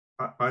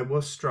 I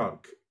was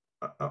struck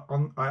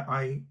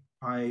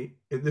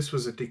this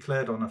was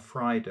declared on a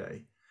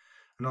Friday,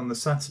 and on the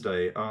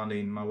Saturday,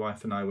 Arlene, my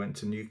wife, and I went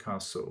to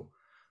Newcastle,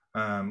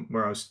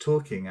 where I was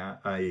talking at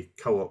a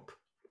co-op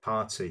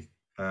party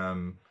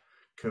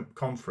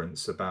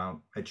conference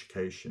about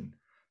education.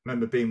 I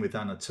remember being with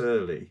Anna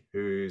Turley,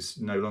 who's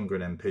no longer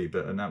an MP,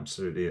 but an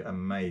absolutely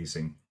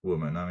amazing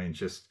woman. I mean,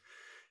 just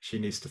she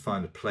needs to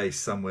find a place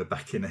somewhere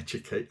back in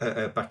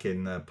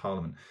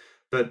Parliament.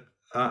 But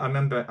I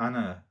remember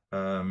Anna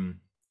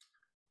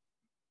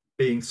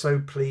being so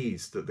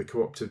pleased that the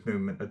cooperative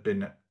movement had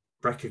been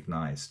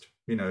recognised,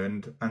 you know,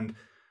 and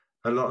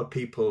a lot of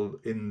people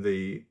in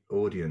the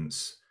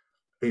audience,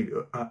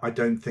 I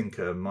don't think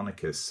are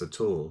monarchists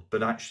at all,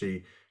 but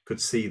actually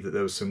could see that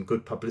there was some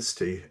good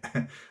publicity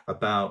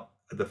about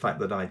the fact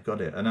that I'd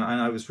got it, and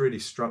I was really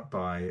struck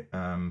by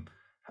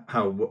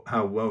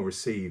how well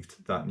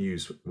received that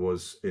news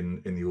was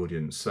in the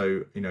audience.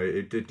 So, you know,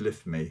 it did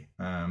lift me.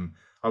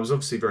 I was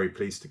obviously very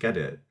pleased to get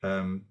it,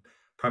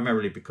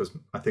 primarily because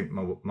I think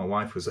my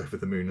wife was over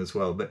the moon as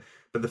well. But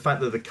the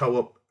fact that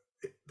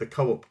the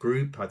co-op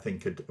group, I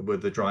think, were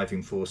the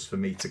driving force for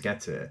me to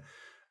get it,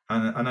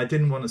 and I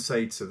didn't want to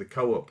say to the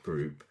co-op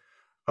group,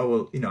 oh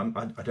well, you know,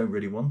 I don't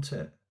really want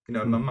it. You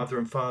know, my mother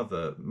and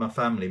father, my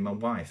family, my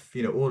wife,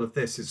 you know, all of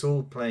this, it's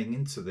all playing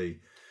into the.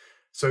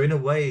 So in a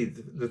way,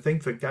 the thing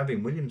for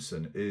Gavin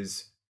Williamson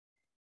is,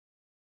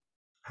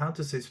 how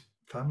does his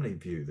family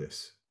view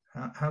this?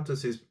 How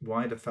does his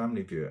wider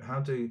family view it? How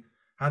do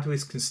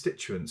his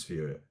constituents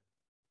view it?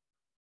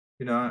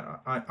 You know,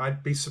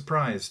 I'd be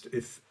surprised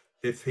if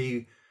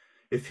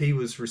he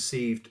was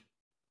received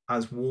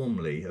as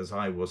warmly as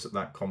I was at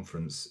that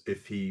conference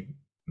if he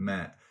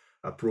met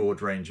a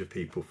broad range of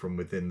people from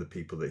within the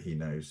people that he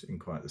knows in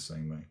quite the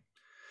same way.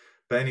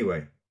 But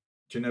anyway,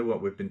 do you know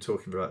what? We've been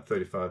talking for about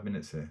 35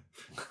 minutes here.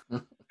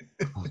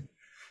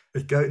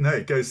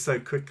 It goes so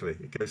quickly.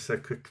 It goes so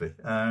quickly.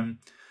 I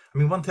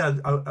mean, one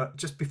thing,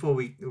 just before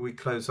we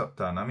close up,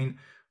 Dan, I mean,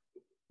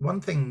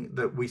 one thing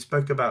that we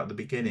spoke about at the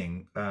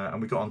beginning,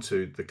 and we got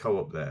onto the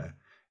co-op there,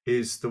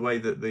 is the way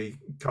that the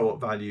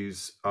co-op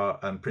values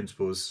and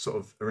principles sort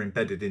of are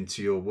embedded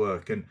into your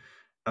work. And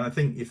I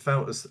think you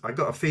felt, I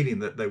got a feeling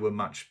that they were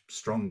much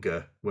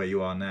stronger where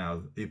you are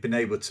now. You've been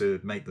able to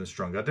make them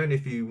stronger. I don't know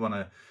if you want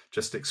to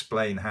just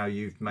explain how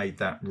you've made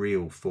that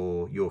real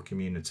for your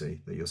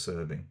community that you're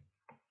serving.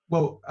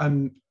 Well,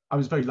 I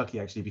was very lucky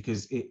actually,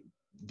 because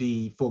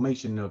the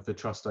formation of the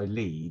trust I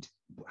lead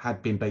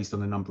had been based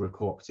on a number of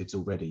cooperatives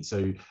already.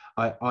 So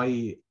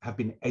I have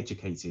been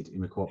educated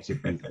in the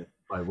cooperative movement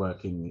by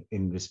working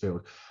in this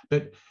field.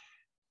 But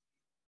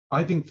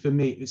I think for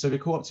me, so the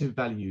cooperative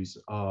values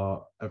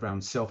are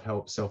around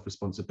self-help,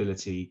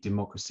 self-responsibility,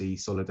 democracy,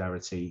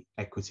 solidarity,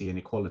 equity, and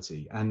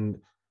equality. And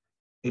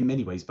in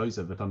many ways, those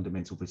are the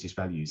fundamental British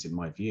values in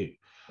my view.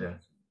 Yeah.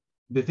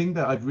 The thing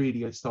that I've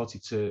really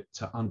started to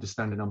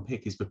understand and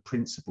unpick is the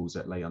principles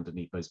that lay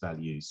underneath those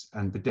values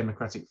and the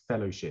democratic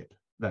fellowship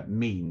that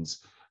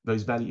means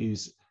those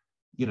values,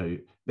 you know,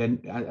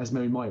 then, as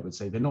Mary Meyer would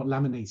say, they're not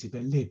laminated,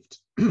 they're lived.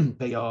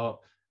 They are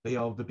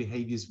the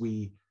behaviors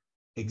we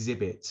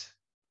exhibit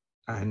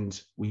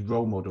and we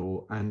role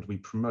model and we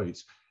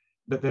promote.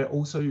 But they're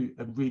also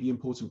a really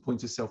important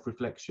point of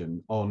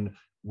self-reflection on,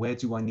 where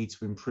do I need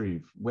to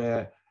improve?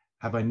 Where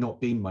have I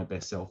not been my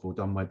best self or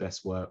done my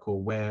best work?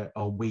 Or where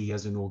are we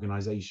as an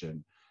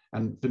organization?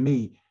 And for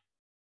me,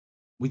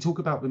 we talk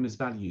about them as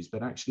values,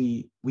 but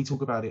actually we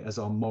talk about it as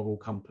our moral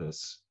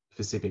compass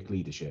for civic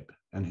leadership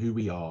and who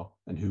we are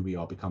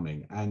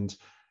becoming. And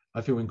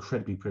I feel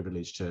incredibly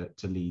privileged to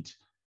lead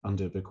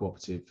under the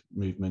cooperative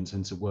movement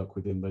and to work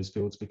within those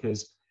fields,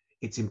 because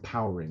it's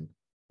empowering.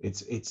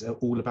 It's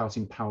all about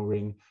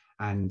empowering,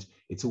 and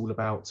it's all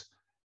about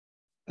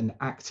an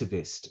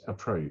activist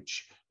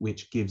approach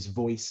which gives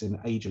voice and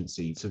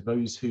agency to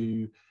those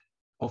who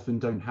often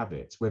don't have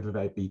it, whether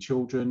that be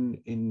children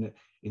in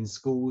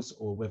schools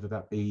or whether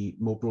that be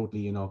more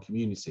broadly in our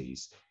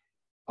communities.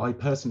 I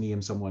personally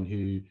am someone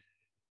who,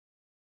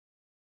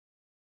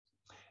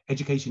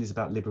 education is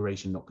about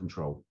liberation, not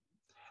control.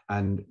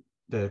 And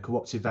the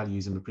cooperative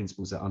values and the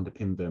principles that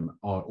underpin them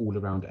are all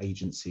around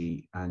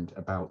agency and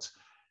about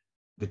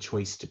the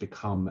choice to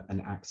become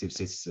an active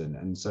citizen.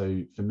 And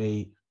so for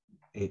me,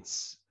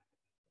 it's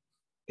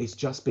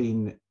just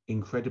been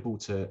incredible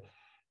to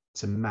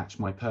match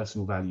my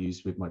personal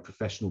values with my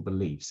professional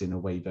beliefs in a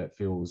way that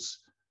feels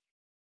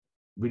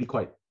really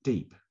quite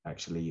deep,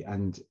 actually,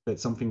 and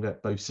that's something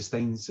that both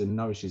sustains and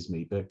nourishes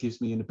me, but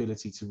gives me an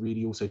ability to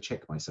really also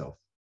check myself.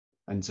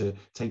 and to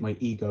take my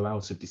ego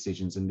out of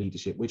decisions and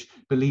leadership, which,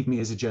 believe me,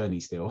 is a journey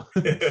still.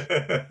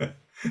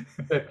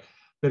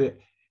 but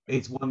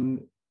it's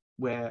one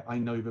where I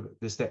know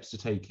the steps to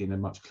take in a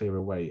much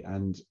clearer way,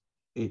 and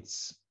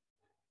it's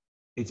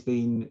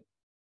been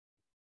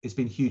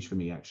huge for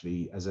me,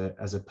 actually, as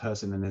a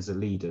person and as a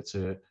leader,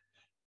 to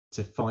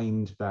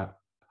find that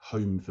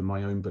home for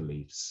my own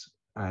beliefs,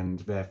 and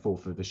therefore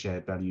for the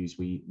shared values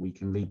we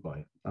can lead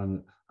by.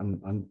 I'm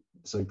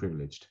so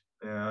privileged.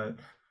 Yeah,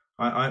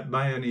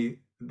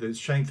 the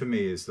shame for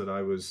me is that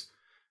I was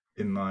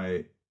in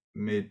my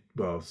mid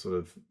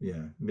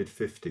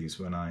 50s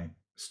when I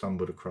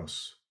stumbled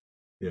across,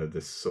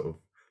 this sort of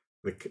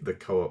the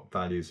co-op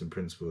values and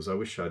principles. I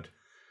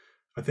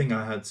think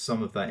I had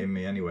some of that in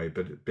me anyway,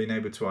 but being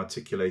able to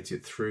articulate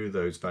it through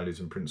those values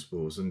and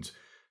principles and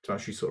to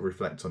actually sort of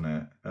reflect on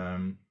it,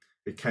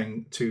 it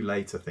came too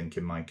late, I think,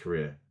 in my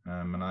career.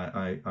 And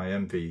I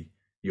envy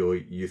your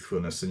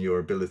youthfulness and your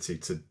ability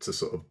to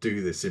sort of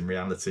do this in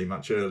reality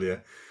much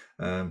earlier,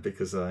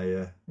 because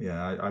it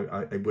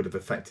would have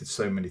affected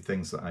so many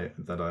things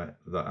that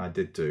I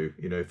did do,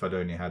 if I'd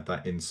only had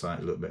that insight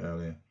a little bit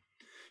earlier.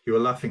 You were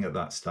laughing at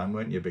that, Stan,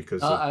 weren't you?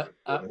 Because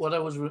what I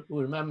was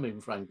remembering,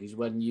 Frank, is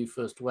when you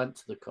first went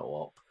to the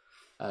co-op,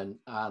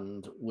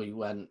 and we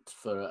went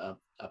for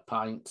a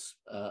pint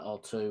or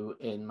two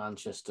in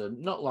Manchester,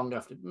 not long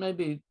after,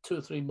 maybe 2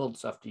 or 3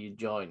 months after you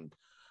joined,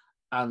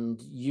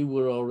 and you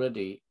were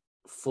already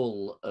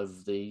full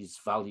of these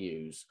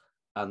values.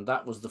 And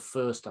that was the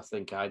first, I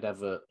think, I'd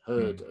ever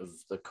heard of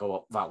the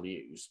co-op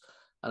values.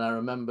 And I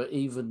remember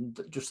even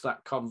just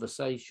that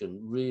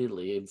conversation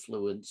really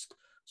influenced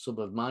some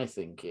of my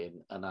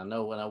thinking. And I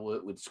know when I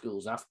worked with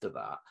schools after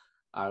that,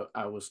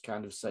 I was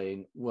kind of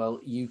saying, well,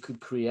 you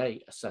could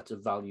create a set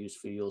of values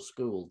for your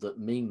school that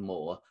mean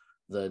more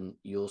than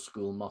your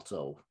school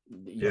motto.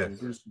 You can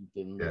do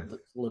something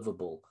that's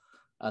livable.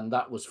 And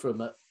that was from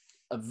a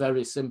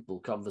very simple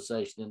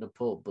conversation in a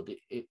pub, but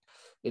it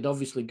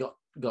obviously got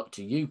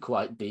to you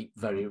quite deep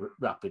very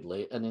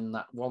rapidly. And in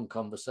that one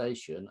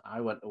conversation,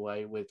 I went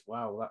away with,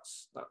 wow,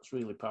 that's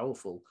really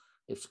powerful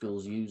if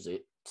schools use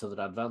it to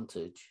their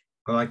advantage.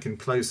 Well, I can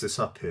close this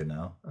up here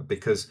now,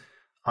 because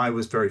I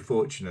was very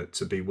fortunate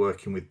to be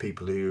working with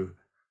people who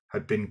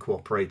had been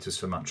cooperators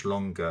for much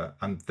longer,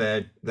 and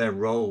their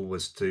role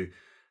was to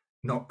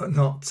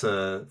not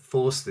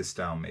force this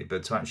down me,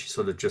 but to actually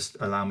sort of just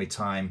allow me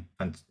time,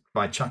 and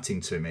by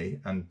chatting to me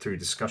and through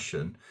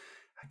discussion,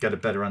 get a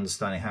better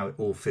understanding how it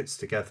all fits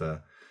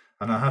together.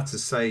 And I have to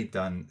say,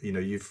 Dan,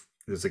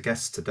 there's a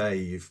guest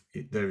today.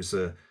 There's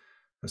a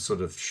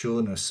sort of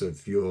sureness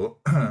of your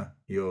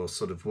your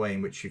sort of way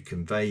in which you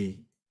convey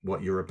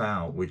what you're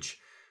about, which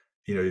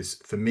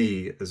is, for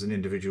me as an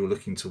individual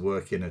looking to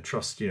work in a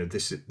trust,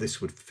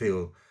 this would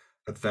feel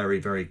a very,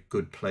 very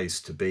good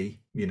place to be,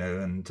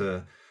 and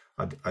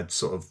I'd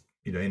sort of,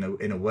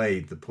 in a way,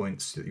 the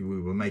points that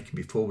we were making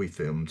before we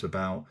filmed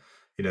about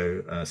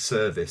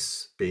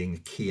service being a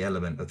key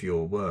element of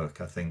your work,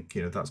 I think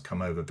that's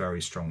come over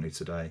very strongly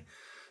today.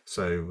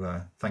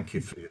 So thank you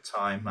for your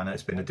time. I know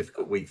it's been a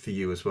difficult week for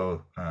you as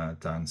well,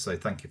 Dan, so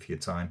thank you for your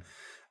time.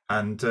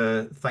 And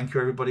thank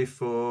you, everybody,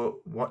 for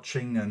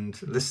watching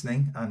and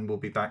listening. And we'll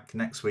be back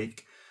next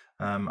week.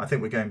 I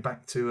think we're going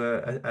back to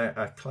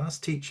a class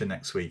teacher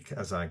next week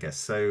as our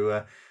guest.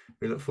 So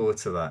we look forward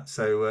to that.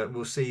 So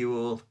we'll see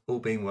you all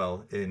being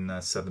well, in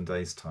 7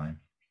 days'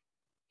 time.